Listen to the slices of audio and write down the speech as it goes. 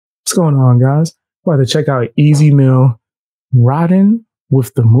What's going on, guys? I'm about to check out Easy Mill, Ridin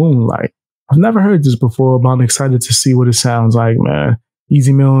with the Moonlight. I've never heard this before, but I'm excited to see what it sounds like, man.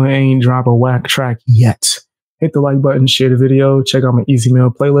 Easy Mill ain't drop a whack track yet. Hit the like button, share the video, check out my Easy Mill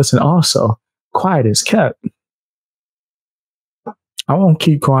playlist, and also, quiet as kept. I won't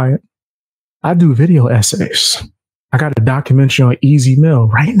keep quiet. I do video essays. I got a documentary on Easy Mill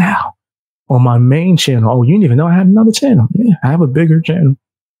right now on my main channel. Oh, you didn't even know I had another channel. Yeah, I have a bigger channel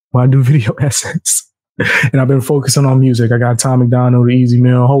where I do video essays. And I've been focusing on music. I got Tom McDonald, Easy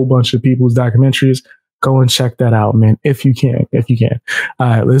Mill, a whole bunch of people's documentaries. Go and check that out, man, if you can. All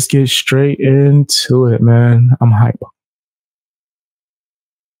right, let's get straight into it, man. I'm hype.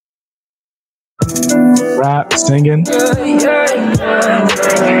 Rap, singing.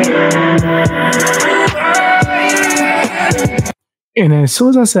 And as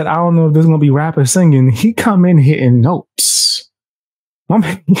soon as I said, I don't know if there's going to be rap or singing, he come in hitting notes.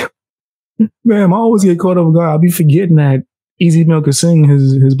 Man, I always get caught up. I'll be forgetting that Easy Mill could sing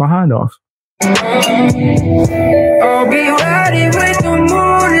his behind off. I'll be riding with the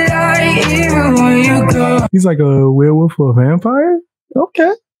moonlight even when you go. He's like a werewolf or a vampire?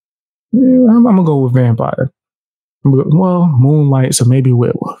 Okay. Yeah, I'm going to go with vampire. Well, moonlight, so maybe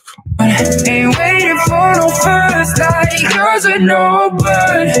werewolf. Ain't waiting for no first light, cause I know,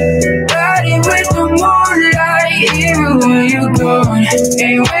 but riding with the moonlight even when you go.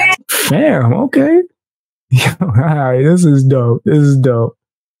 Ain't waiting. Fam, okay. All right, this is dope.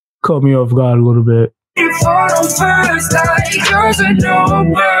 Caught me off guard a little bit. For no first light, cause I know,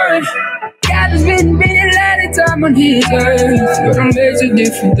 but God has been a lot of time on his earth, but I'm very so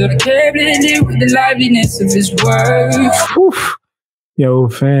different that I can't blend in with the liveliness of his words. Yo,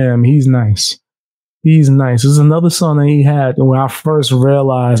 fam, he's nice. He's nice. There's another song that he had when I first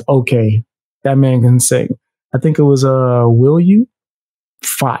realized, okay, that man can sing. I think it was Will You?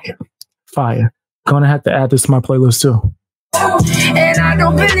 Fire. Gonna have to add this to my playlist too. And I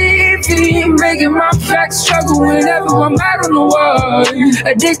don't believe in making my facts struggle whenever I'm out on the wall.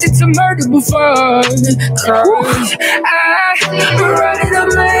 Addicted to murder before. Cause I'm running a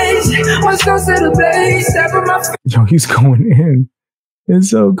maze. My soul's to the place. Stepping my Yo, he's going in.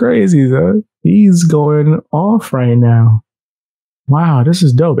 It's so crazy, though. He's going off right now. Wow, this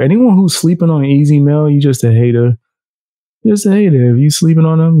is dope. Anyone who's sleeping on Easy Mill, you just a hater. Just a hater. If you sleeping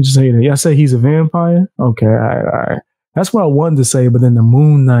on him, you just a hater. Yeah, I say he's a vampire? Okay, all right. That's what I wanted to say, but then the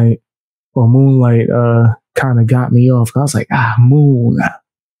Moonlight kind of got me off. I was like, moon.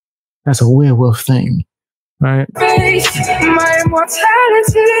 That's a werewolf thing, right? face. My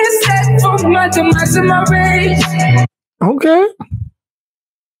immortality is set for my demise and my rage.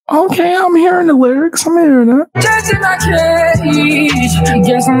 Okay, I'm hearing the lyrics. I'm hearing that. Just in my cage.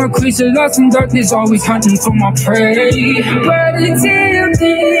 Guess I'm a creature lost in darkness, always hunting for my prey. But until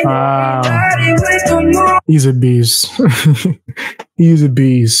then, wow. He's a beast. He's a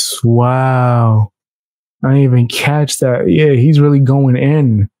beast. Wow. I didn't even catch that. Yeah, he's really going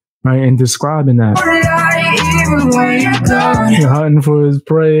in, right, and describing that. You're hunting for his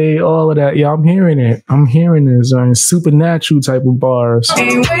prey, all of that. Yeah, I'm hearing it. I'm hearing this supernatural type of bars.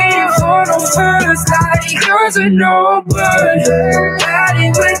 Ain't waiting for no first light, cause I know, but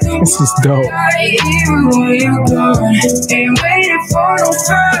this is dope. Ain't waiting for no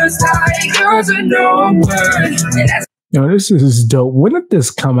first light, cause I know, but yo, this is dope. When did this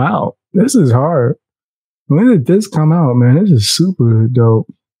come out? This is hard. When did this come out, man? This is super dope.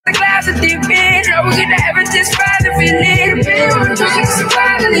 the glass of deep in, are we gonna ever just find a feeling? We're just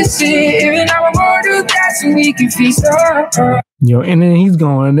surviving this shit. Even now I'm gonna do that so we can feast on. Yo, and then he's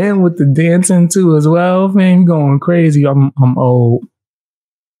going in with the dancing too as well. Man, he's going crazy. I'm old.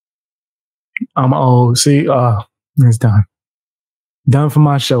 See, it's done. Done for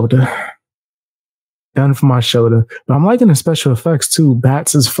my shoulder. But I'm liking the special effects too.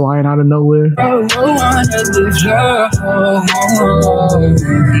 Bats is flying out of nowhere. But I'm willing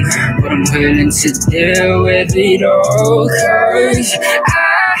to deal with it all, cause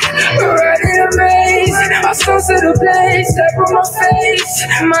I'm running a maze. My soul's to the place, step on my face.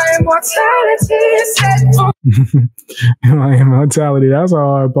 My immortality is set for my immortality. That's a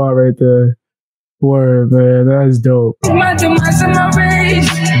hard part right there. Word, man, that's dope. My demise and my rage,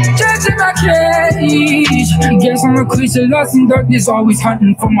 just in my cage. Guess I'm a creature lost in darkness, always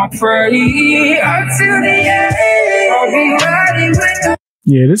hunting for my prey. Until the end, I'll be riding with the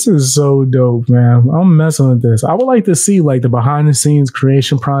yeah, this is so dope, man. I'm messing with this. I would like to see like the behind the scenes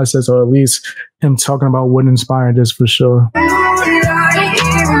creation process, or at least him talking about what inspired this for sure. Ain't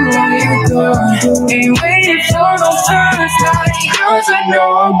waiting for no first light, cause I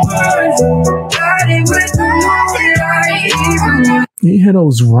know I'm burning with the moonlight. You hear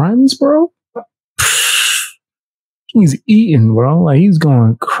those runs, bro? He's eating, bro. Like, he's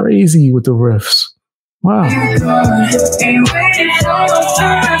going crazy with the riffs. Wow.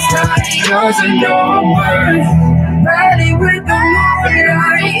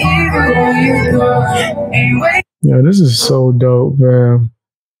 Yeah, this is so dope, man.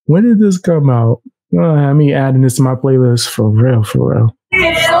 When did this come out? I mean, adding this to my playlist for real, for real.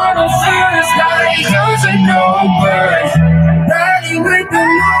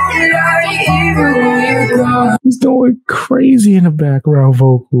 He's going crazy in the background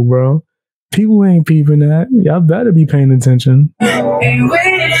vocal, bro. People ain't peeping that. Y'all better be paying attention.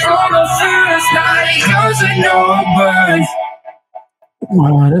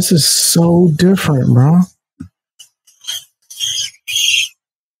 Wow, this is so different, bro.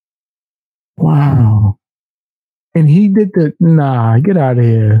 Wow. And he did the, nah, get out of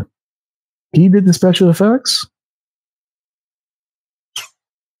here. He did the special effects?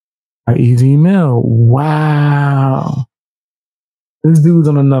 Easy Mill. Wow. This dude's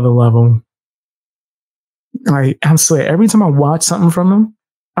on another level. Like, I swear, every time I watch something from him,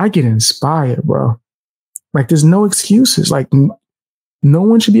 I get inspired, bro. Like, there's no excuses. Like, no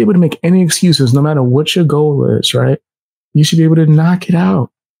one should be able to make any excuses, no matter what your goal is, right? You should be able to knock it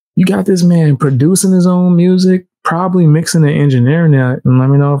out. You got this man producing his own music, probably mixing and engineering it, and let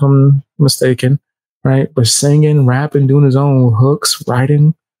me know if I'm mistaken, right? But singing, rapping, doing his own hooks,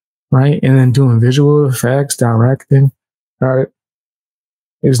 writing, right? And then doing visual effects, directing, all right?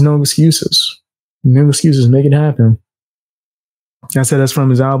 There's no excuses. No excuses. Make it happen. I said that's from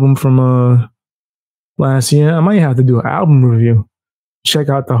his album from last year. I might have to do an album review. Check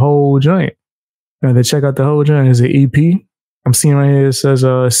out the whole joint. Check out the whole joint. It's an EP. I'm seeing right here, it says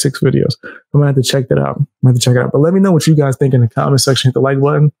 6 videos. I'm gonna have to check that out. But let me know what you guys think in the comment section. Hit the like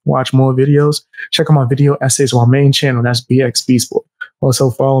button, watch more videos. Check out my video essays on my main channel. That's BXB Sport. Also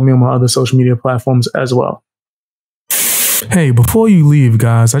follow me on my other social media platforms as well. Hey, before you leave,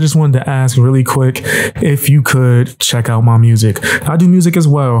 guys, I just wanted to ask really quick if you could check out my music. I do music as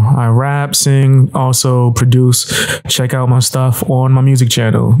well. I rap, sing, also produce. Check out my stuff on my music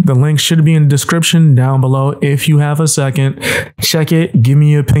channel. The link should be in the description down below. If you have a second, check it. Give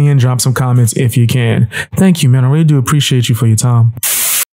me your opinion. Drop some comments if you can. Thank you, man. I really do appreciate you for your time.